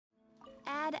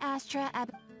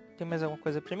Tem mais alguma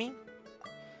coisa pra mim?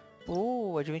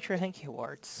 Adventure Rank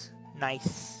Rewards.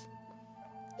 Nice.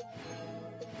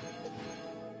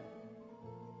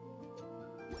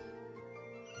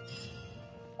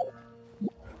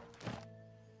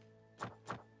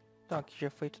 Então aqui já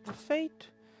foi tudo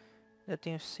feito. Já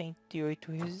tenho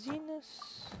 108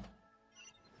 resinas.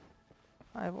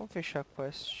 Vamos fechar a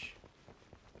quest.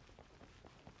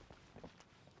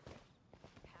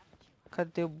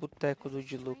 Cadê o boteco do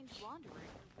Diluc?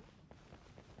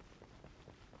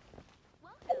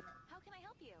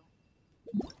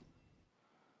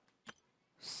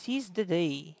 Seize the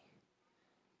day.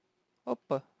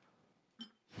 Opa.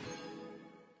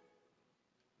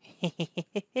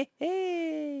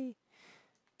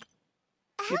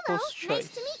 People's Choice. Nice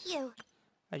to meet you.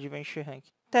 Adventure Rank.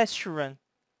 Test Run.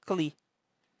 Clee.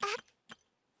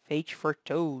 Fate for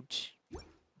Toad.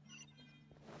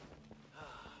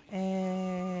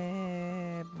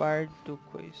 Bardo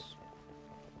coisa.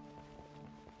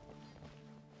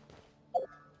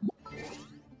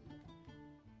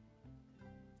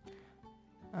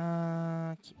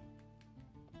 Aqui.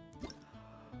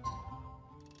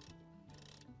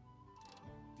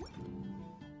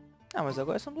 Mas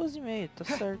agora são 2h30, tá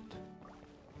certo.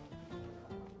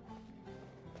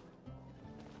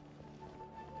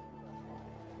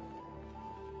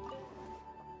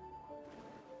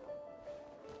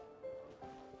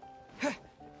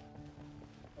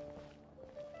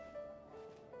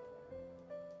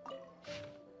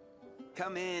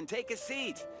 Come in, take a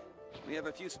seat. We have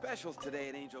a few specials today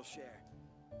at Angel's Share.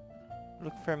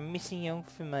 Look for missing young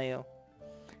female.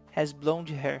 Has blonde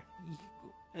hair.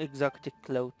 Exotic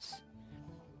clothes.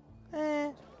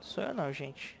 Sou eu não,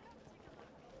 gente.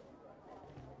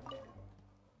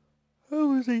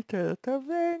 Vamos entrar na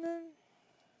taverna.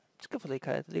 Isso que eu falei,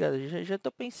 cara, tá ligado? Já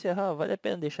tô pra encerrar, vale a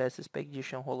pena deixar essa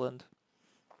expedition rolando.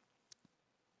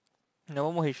 Não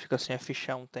vou morrer de ficar sem a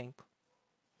fichar um tempo.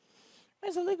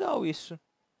 Mas é legal isso.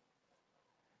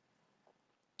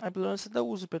 Pelo menos você dá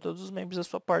uso pra todos os membros da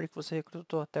sua party que você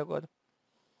recrutou até agora.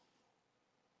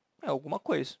 É alguma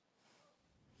coisa.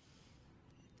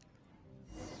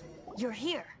 You're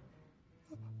here.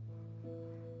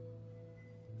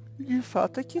 De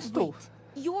fato, aqui estou.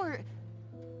 You're...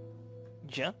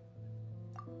 Jan?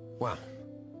 Well,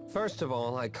 first of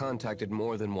all, I contacted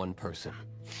more than one person.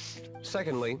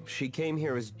 Secondly, she came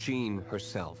here as Jean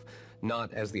herself,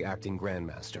 not as the acting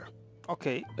Grandmaster.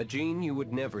 Okay. A Jean you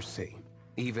would never see,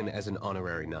 even as an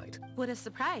honorary knight. What a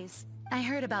surprise. I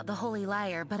heard about the Holy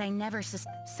Lyre, but I never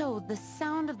So, the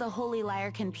sound of the Holy Lyre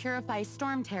can purify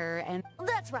storm terror and...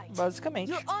 That's right. Basicamente.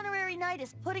 Your honorary knight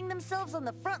is putting themselves on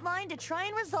the front line to try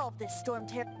and resolve this storm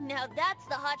terror. Now that's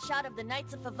the hot shot of the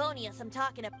Knights of Favonius I'm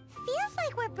talking about. Feels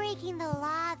like we're breaking the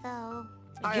law, though.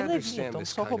 I understand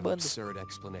this kind of absurd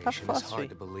explanation is hard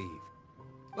to believe.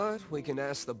 But we can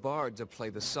ask the bard to play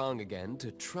the song again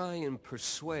to try and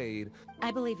persuade...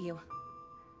 I believe you.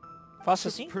 Faça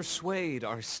assim? Persuade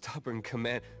our stubborn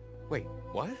command... Wait,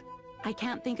 what? I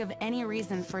can't think of any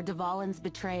reason for Dvalin's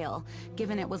betrayal,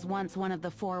 given it was once one of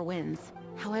the Four Winds.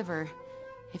 However,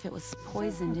 if it was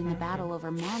poisoned in the battle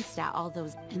over Mondstadt all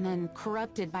those... and then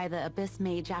corrupted by the Abyss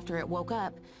Mage after it woke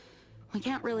up, we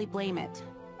can't really blame it.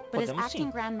 But as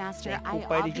acting Grandmaster, I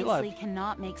obviously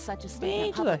cannot make such a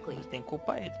statement publicly. Tem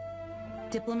culpa ele.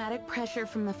 Diplomatic pressure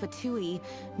from the Fatui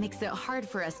makes it hard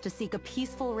for us to seek a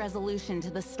peaceful resolution to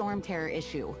the storm terror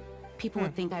issue. People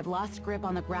would think I've lost grip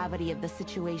on the gravity of the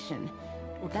situation.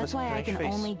 That's why I can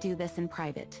only do this in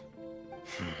private.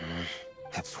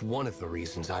 That's one of the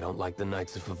reasons I don't like the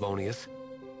Knights of Favonius.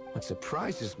 What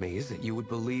surprises me is that you would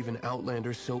believe in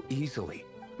Outlanders so easily.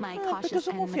 My cautious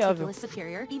and meticulous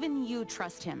superior, even you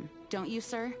trust him, don't you,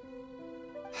 sir?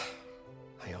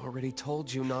 I already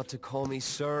told you not to call me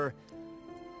sir.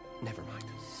 Never mind.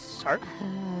 Sir?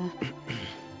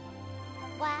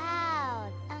 Wow,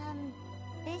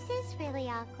 this is really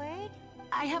awkward.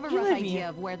 I have a rough idea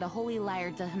of where the Holy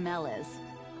Lyre de Himmel is.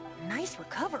 Nice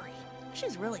recovery.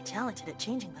 She's really talented at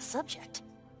changing the subject.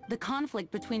 The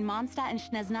conflict between Mondstadt and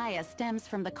Snezhnaya stems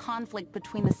from the conflict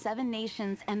between the Seven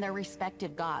Nations and their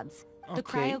respective gods. The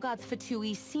cryo-gods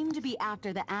Fatui seem to be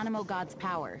after the Animo god's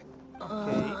power.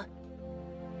 Okay.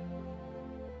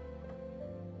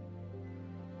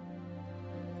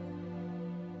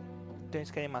 Então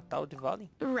eles querem matar o Dvalin?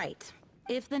 Right.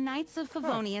 If the Knights of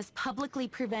Favonius publicly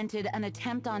prevented an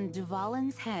attempt on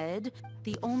Dvalin's head,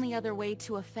 the only other way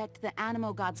to affect the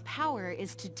Animo god's power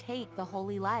is to take the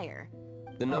Holy Lyre.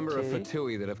 The number of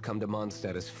Fatui that have come to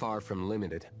Mondstadt is far from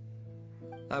limited.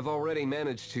 I've already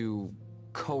managed to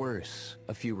coerce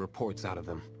a few reports out of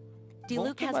them.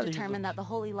 Diluc has trabalho, determined that Diluc. the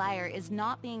Holy Lyre is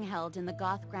not being held in the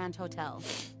Goth Grand Hotel.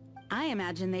 I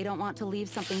imagine they don't want to leave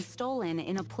something stolen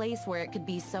in a place where it could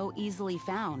be so easily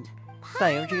found.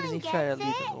 Tá, e onde eles Paimon enfiaram a gets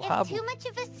Lisa? it. No If rabo? too much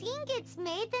of a scene gets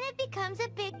made, then it becomes a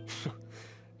big...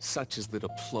 Such is the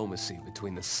diplomacy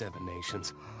between the Seven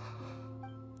Nations.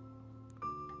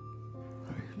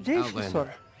 Gente, que Outlander,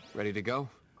 sono. ready to go?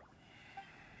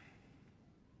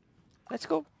 Let's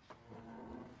go.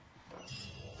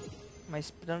 Mas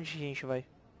pra onde a gente vai?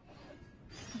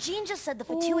 Jean just said the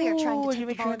Fatui are trying to take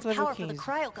the Adventure Valen's level power for the 15.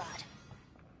 Cryo God.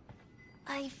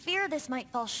 I fear this might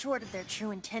fall short of their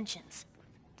true intentions.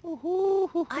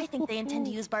 I think they intend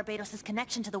to use Barbados'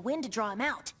 connection to the wind to draw him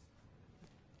out.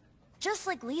 Just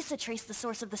like Lisa traced the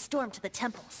source of the storm to the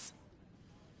temples.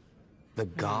 The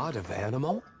god of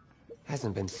Animal?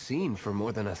 Hasn't been seen for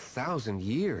more than 1,000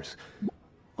 years.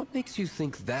 What makes you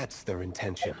think that's their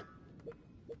intention?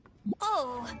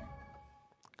 Oh,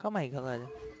 Calma aí, galera.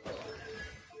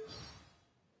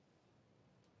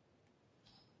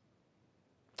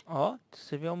 Ó,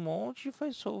 você vê um monte de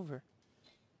voiceover.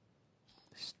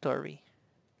 Story.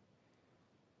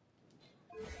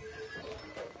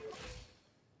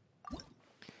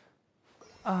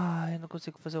 Ah, eu não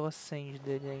consigo fazer o ascend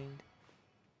dele ainda.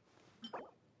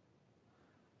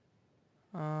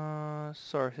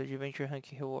 Source, Adventure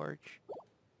Rank Reward.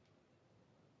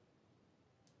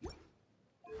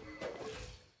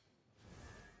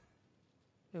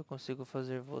 Eu consigo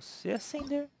fazer você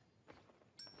ascender?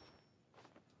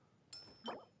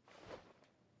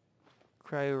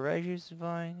 Cryo Regis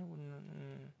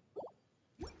Vine.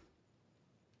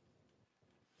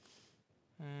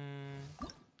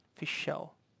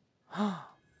 Fischel.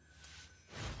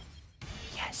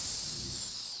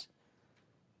 Yes!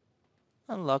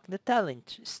 Unlock the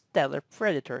talent. Stellar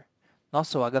Predator.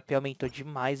 Nossa, o HP aumentou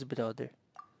demais, brother.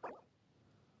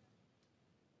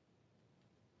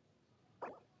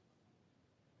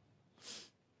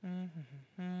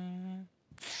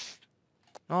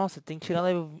 Nossa, tem que chegar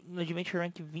no Adventure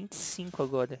Rank 25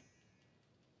 agora.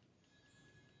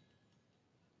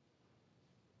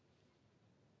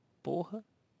 Porra.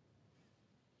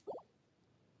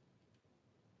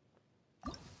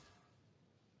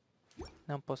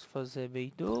 Não posso fazer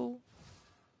Beidou.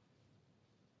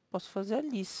 Posso fazer a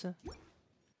Lissa.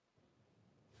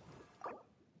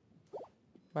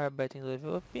 Barbet tem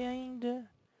level up ainda.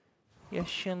 E a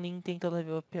Shanlin tenta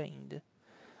level up ainda.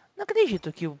 Não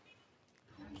acredito que o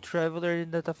Traveler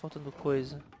ainda tá faltando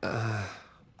coisa.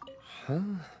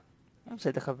 Vamos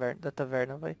sair da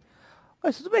taverna, vai.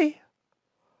 Mas tudo bem.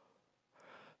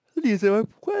 Lisa vai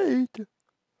pro 40.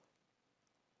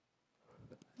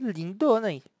 Lindona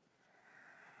aí.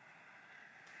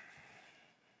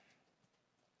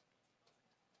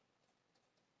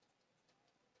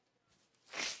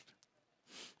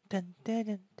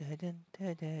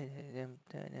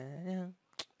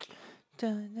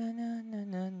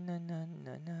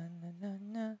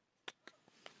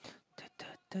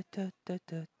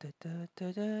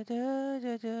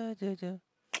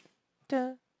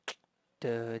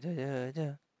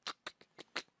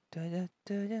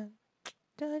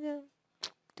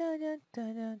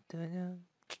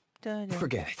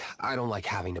 Forget it. I don't like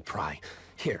having to pry.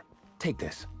 Here, take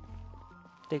this.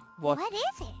 Take what? What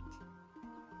is it?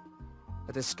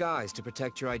 A disguise to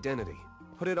protect your identity.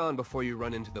 Put it on before you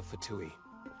run into the Fatui.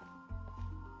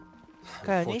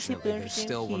 Cara, nem sei pra Unfortunately, onde they're tem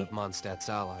still que one ir. of Mondstadt's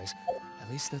allies. At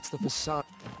least that's the facade.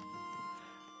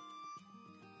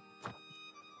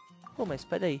 Pô, mas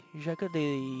espera aí. Já que eu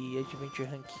dei Adventure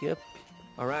Rank Up,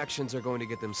 Our actions are going to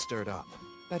get them stirred up.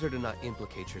 Better to not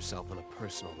implicate yourself on a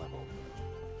personal level.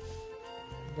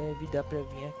 deve dar pra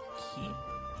vir aqui.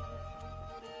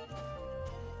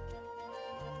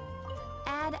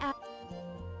 Add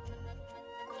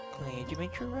Claim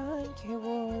Adventure Rank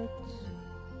Rewards.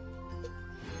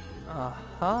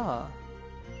 Ahá.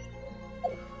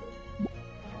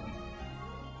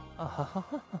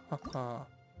 Ahá.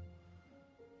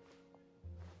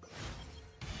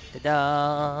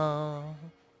 Tadã!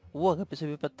 O HP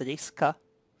subiu pra 3k.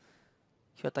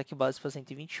 Que o ataque base foi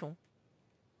 121.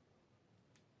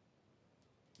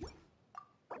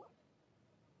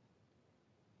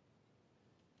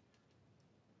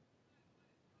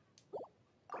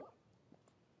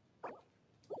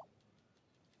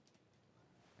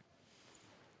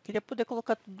 Queria poder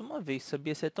colocar tudo de uma vez,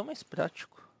 sabia? Ser tão mais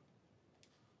prático.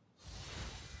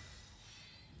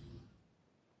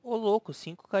 Ô louco,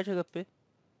 5k de HP.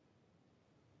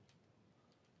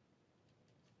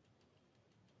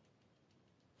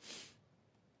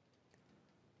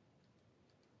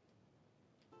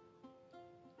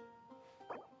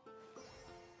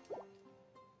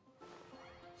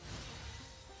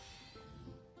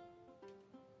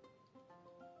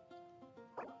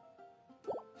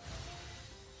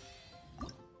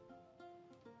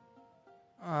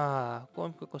 Ah,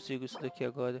 como que eu consigo isso daqui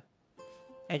agora?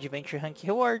 Adventure Rank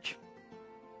Reward.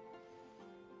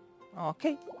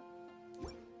 Ok.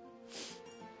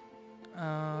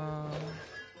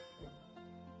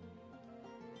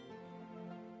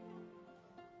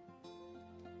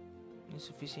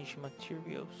 Insufficient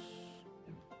materials.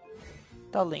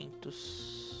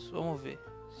 Talentos. Vamos ver.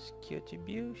 Skill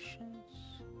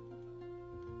attributions.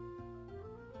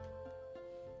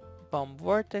 Palm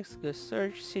Vortex, Gust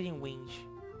Surge, Searing Wind.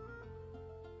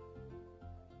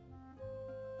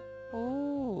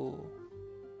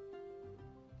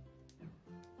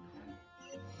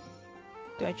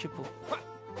 Então é tipo...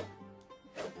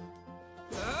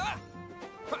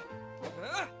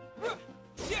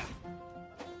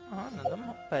 nada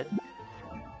mal, pera.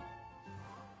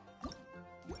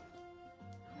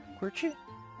 Curti.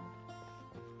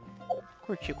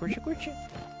 Curti.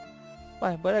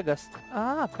 Vai, bora gastar.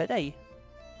 Ah, pera aí.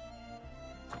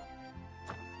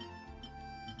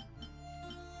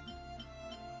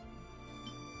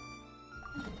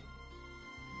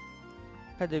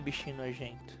 Cadê o bichinho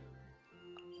nojento?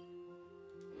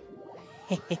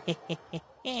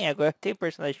 Agora tem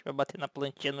personagem pra bater na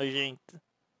plantinha nojenta.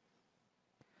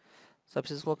 Só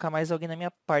preciso colocar mais alguém na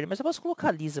minha parte. Mas eu posso colocar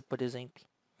a Lisa, por exemplo.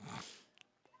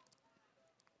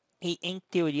 E em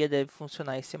teoria deve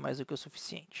funcionar e ser mais do que o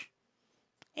suficiente.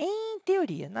 Em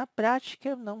teoria. Na prática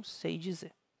eu não sei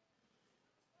dizer.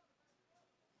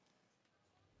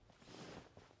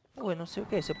 Eu não sei o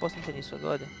que é isso. Eu posso entender isso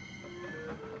agora?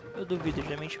 Eu duvido.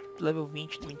 Geralmente level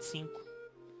 20, 25.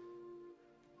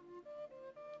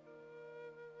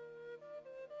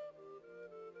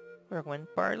 Recommend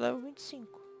Par level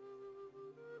 25.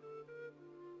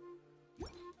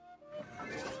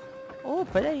 Oh,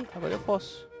 peraí. Agora eu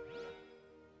posso.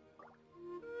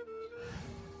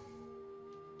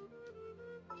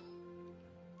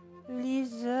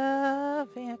 Lisa,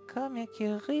 venha cá, minha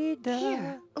querida.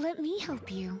 Here, let me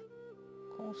help you.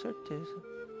 Com certeza.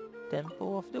 Temple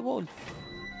of the Wolf.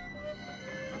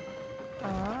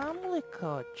 Ah,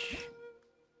 molecote.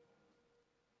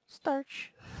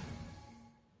 Start.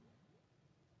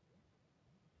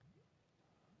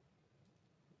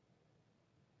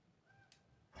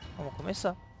 Vamos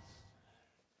começar.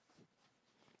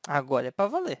 Agora é pra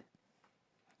valer.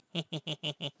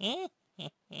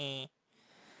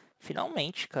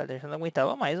 Finalmente, cara. Eu já não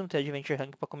aguentava mais não ter Adventure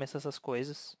Rank pra começar essas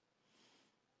coisas.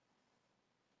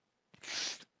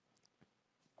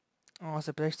 Nossa,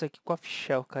 apesar de estar aqui com a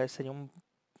Fichel, cara, seria um...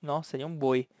 Nossa, seria um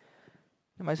boi.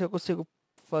 Mas eu consigo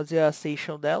fazer a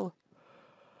station dela.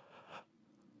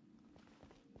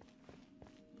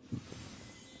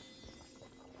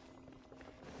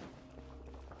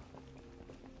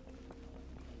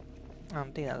 Ah,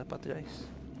 não tem nada pra trás.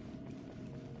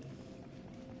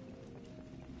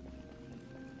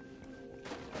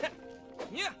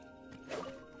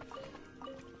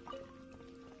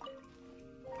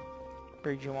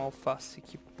 Perdi uma alface,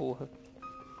 que porra.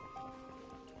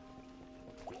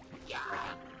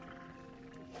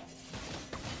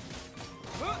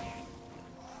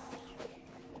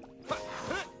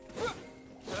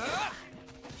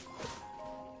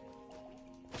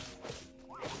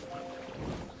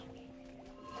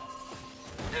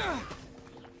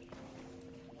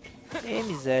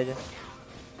 Miséria.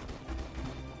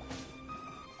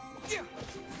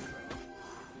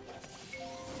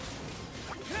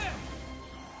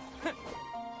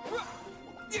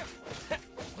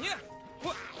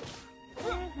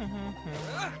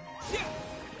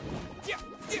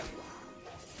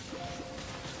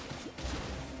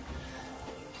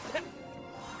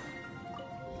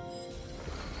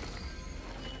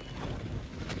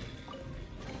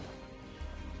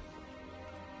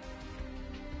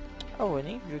 Oh, eu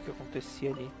nem vi o que acontecia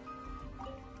ali.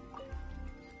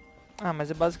 Ah,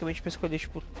 mas é basicamente pra escolher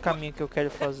tipo, o caminho que eu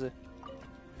quero fazer.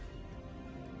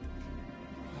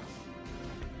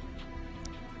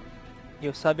 E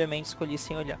eu sabiamente escolhi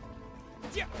sem olhar.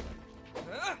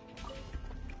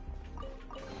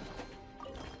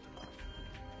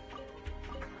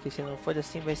 Porque se não for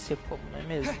assim vai ser como, não é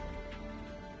mesmo?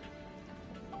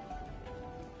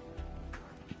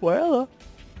 Bora lá.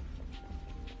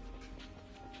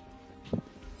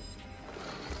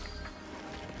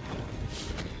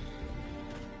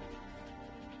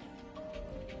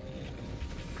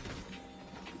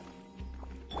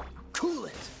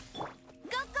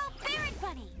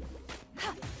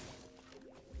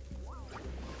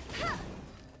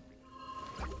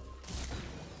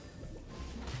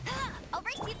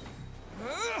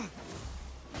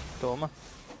 Toma.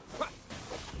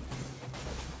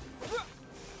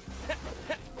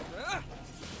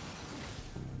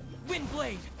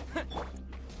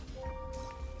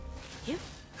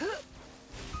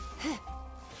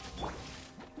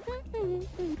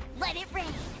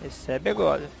 Recebe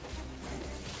agora.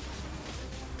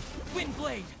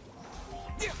 Windblade.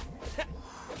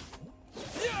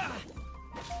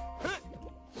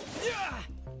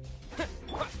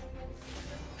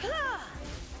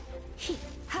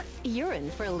 You're in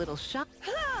for a little shock.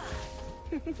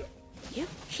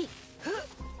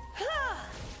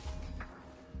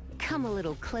 Come a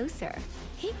little closer.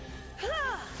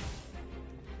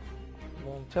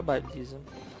 Bom trabalho, Lisa.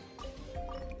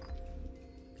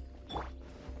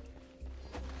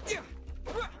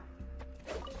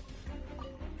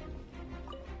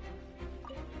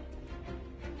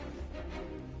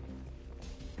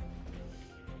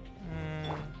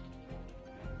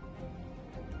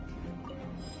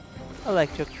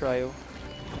 Electro Trial.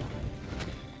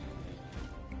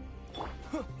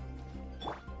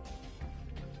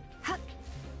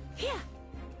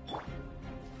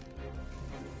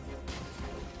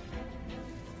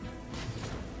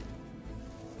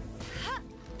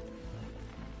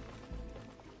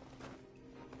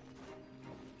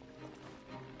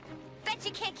 Bet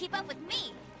you can't keep up with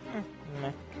me.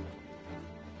 Né?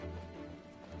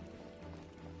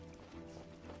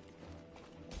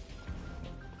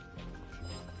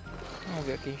 Vamos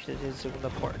ver o que a gente tem de segunda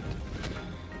porta.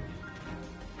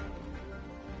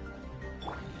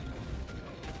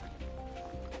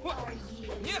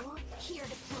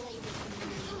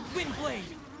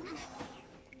 Windblade.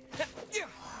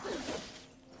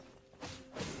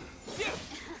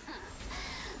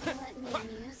 Let me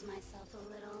amuse myself a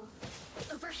little.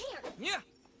 Over here. Yeah.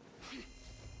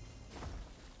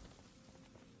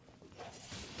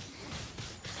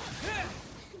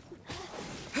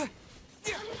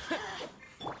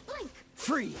 Blink.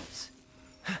 Freeze.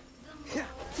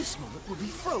 This moment will be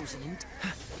frozen in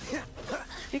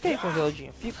Fica aí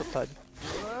congeladinho, fica, otário.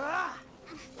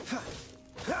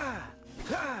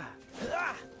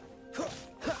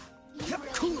 You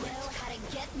really know how to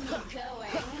get me going.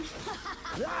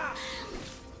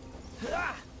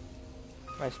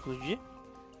 Vai explodir.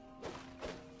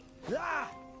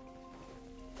 Let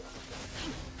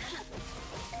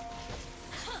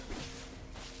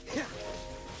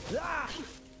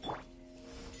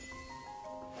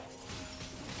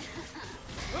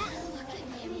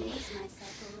me amuse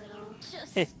myself a little.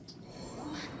 Just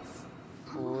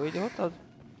Foi derrotado.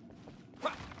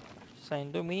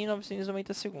 Saindo do mínimo em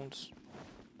 990 segundos.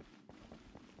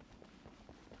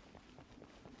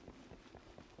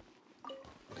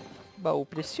 Baú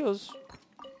precioso.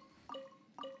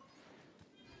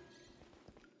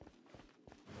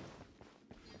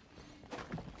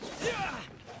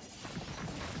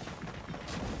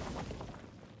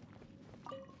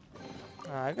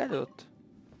 Ah, garoto.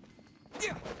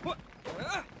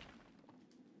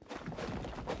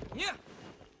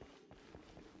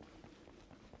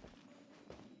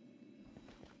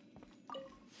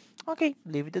 Ok,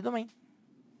 livre de domain.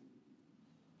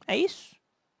 É isso?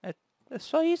 É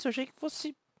só isso, eu achei que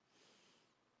fosse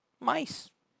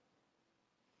mais.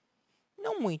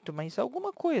 Não muito, mas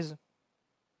alguma coisa.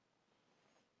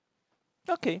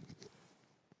 Ok.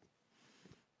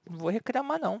 Não vou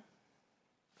reclamar não.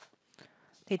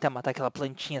 Tentar matar aquela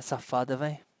plantinha safada,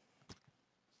 vai.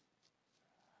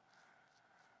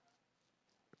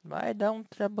 Vai dar um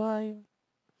trabalho.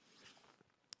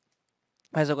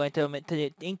 Mas agora,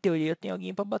 em teoria, eu tenho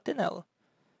alguém pra bater nela.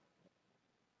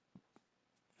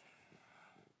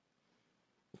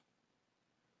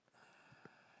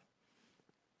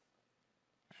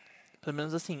 Pelo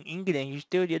menos assim, em grande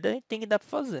teoria, tem que dar pra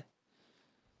fazer.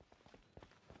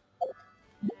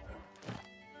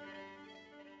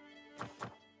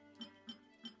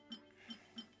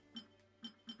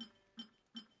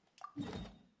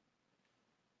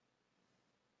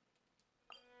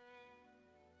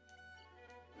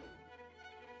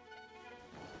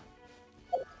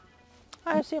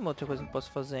 Ah, eu sei uma outra coisa que eu posso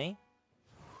fazer, hein?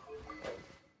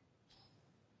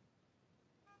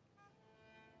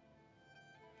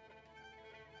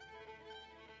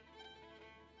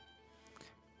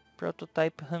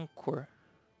 Prototype Rancor.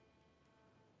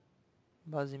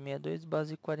 Base 62,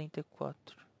 base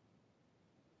 44.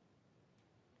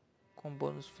 Com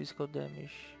bônus Physical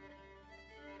Damage.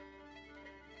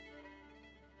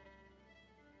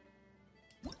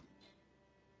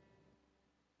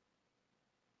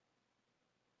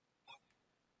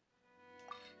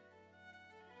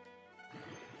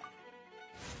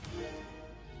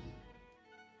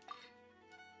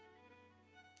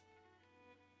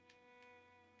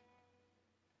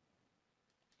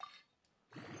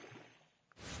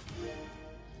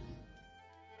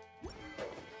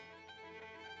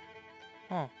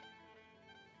 Ó.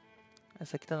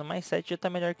 Essa aqui tá no mais 7, já tá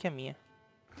melhor que a minha.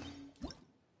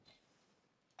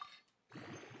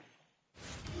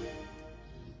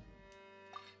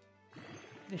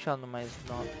 Deixar no mais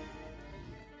 9.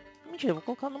 Mentira, eu vou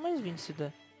colocar no mais 20 se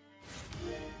der.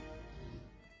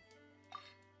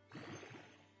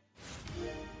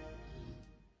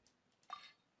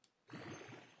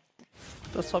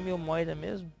 Tá só 1000 moeda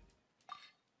mesmo.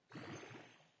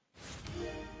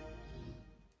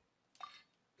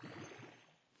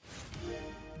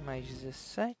 Mais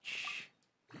 17.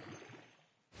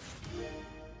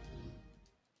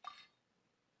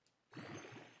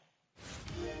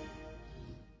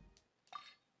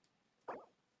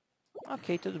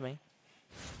 Ok, tudo bem.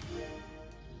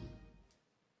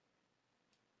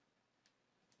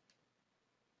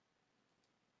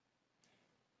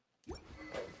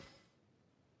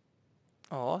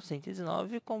 Ó,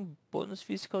 119 com bônus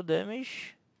physical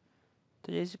damage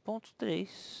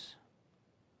 13.3.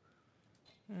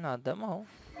 Nada mal.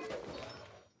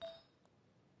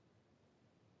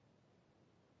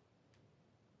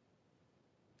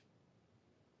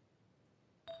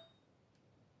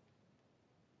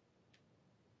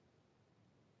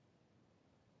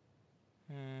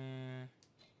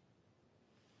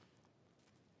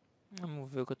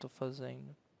 Vamos ver o que eu tô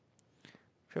fazendo.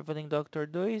 Traveling Doctor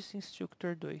 2,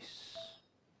 Instructor 2.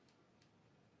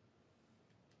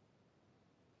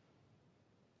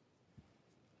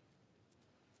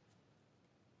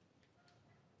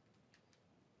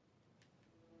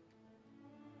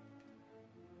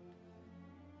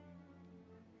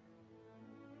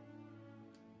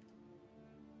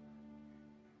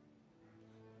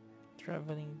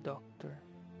 Traveling Doctor.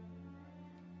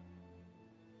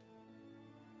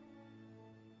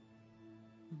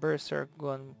 Berserk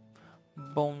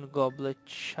Bone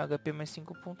Goblet, HP mais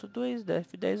 5.2,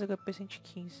 Def 10, HP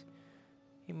 115.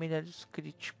 E melhores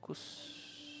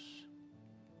críticos.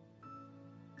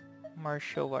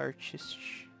 Martial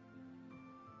Artist.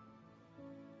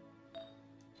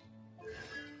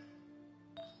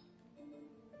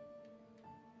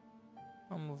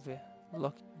 Vamos ver.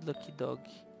 Lucky Dog.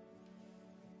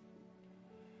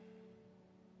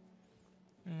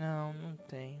 Não, não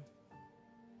tem.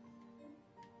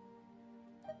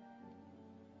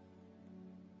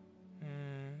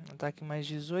 Ataque mais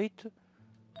 18.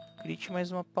 Crit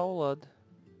mais uma paulada.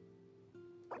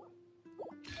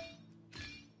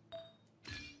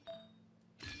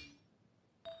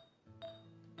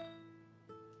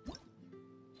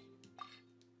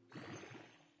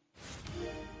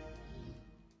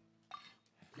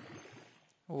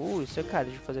 Isso é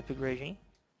cara de fazer upgrade, hein?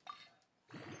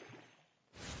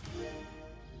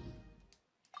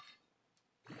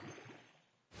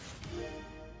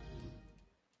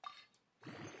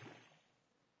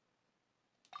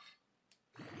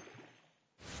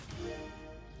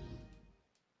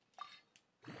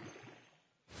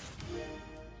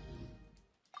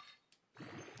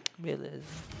 Beleza.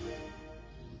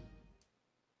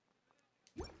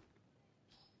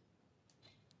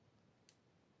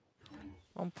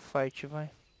 Vamos pro fight, vai.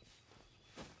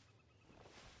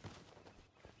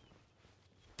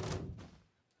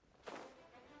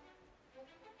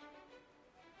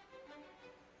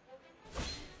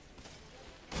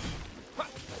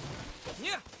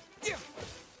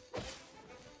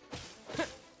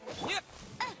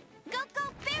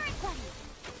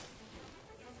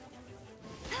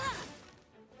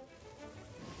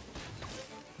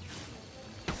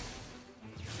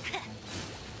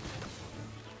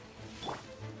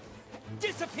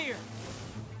 Disappear!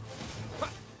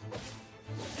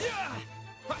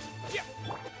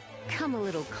 Come a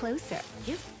little closer.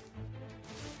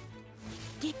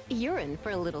 You're in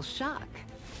for a little shock.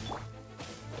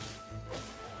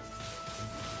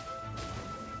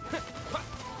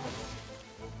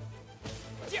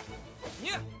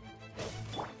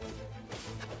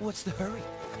 What's the hurry?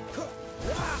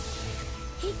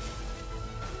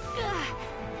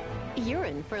 You're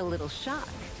in for a little shock.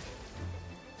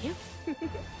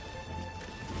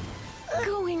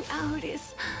 Going out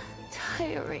is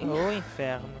tiring. O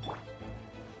inferno.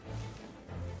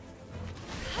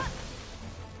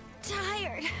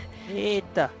 Tired.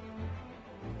 Eita.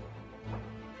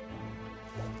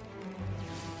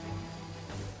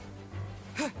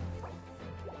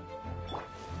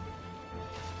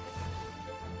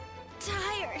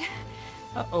 Tired.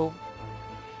 Uh-oh.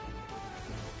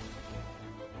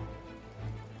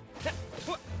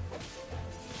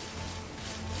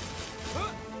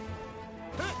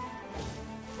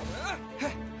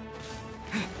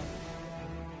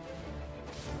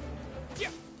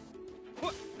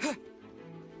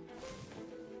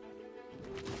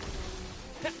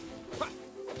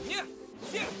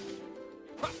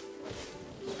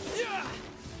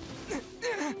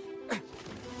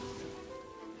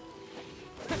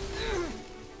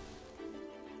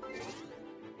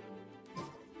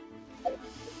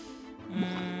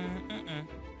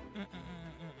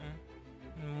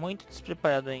 muito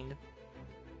despreparado ainda.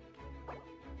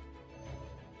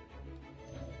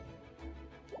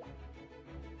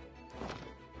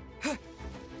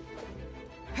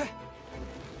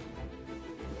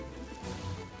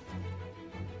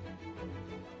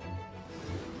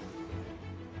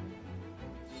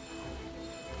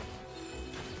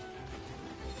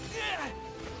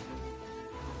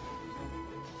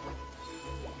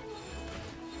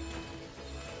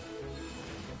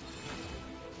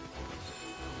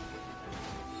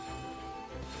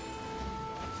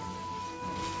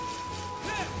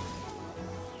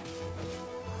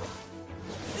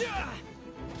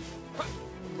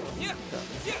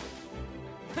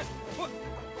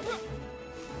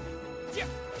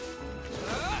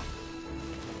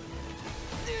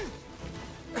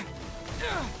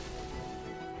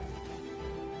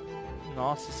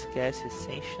 Nossa, esquece,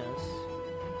 sem chance.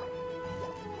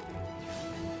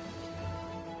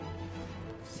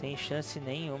 Sem chance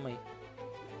nenhuma aí.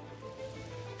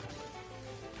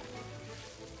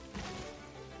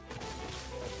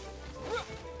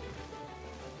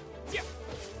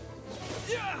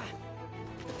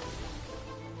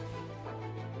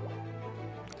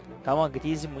 Tá uma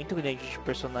crise muito grande de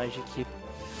personagem aqui.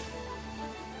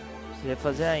 Se vai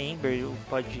fazer a Ember,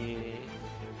 pode...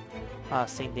 a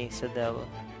ascendência dela.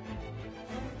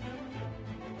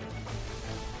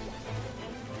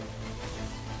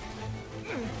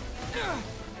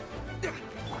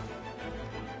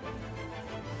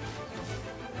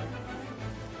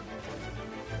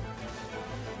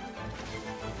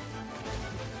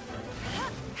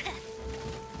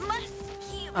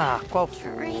 Ah, qual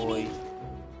foi?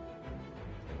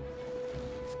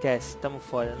 Esquece, tamo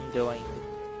fora, não deu ainda.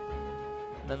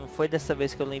 Ainda não foi dessa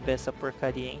vez que eu lembrei essa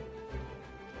porcaria, hein?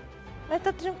 Mas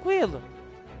tá tranquilo,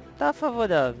 tá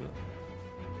favorável.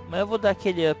 Mas eu vou dar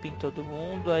aquele up em todo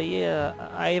mundo,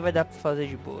 aí vai dar pra fazer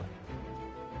de boa.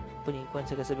 Por enquanto,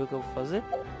 você quer saber o que eu vou fazer?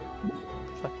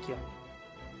 Só aqui, ó.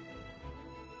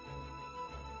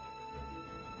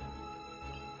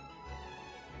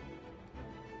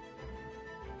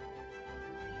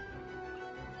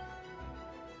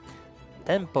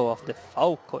 Temple of the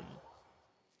Falcon.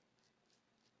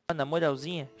 Na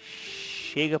moralzinha,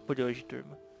 chega por hoje,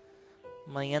 turma.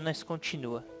 Amanhã nós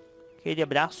continua. Aquele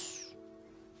abraço.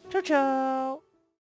 Tchau, tchau.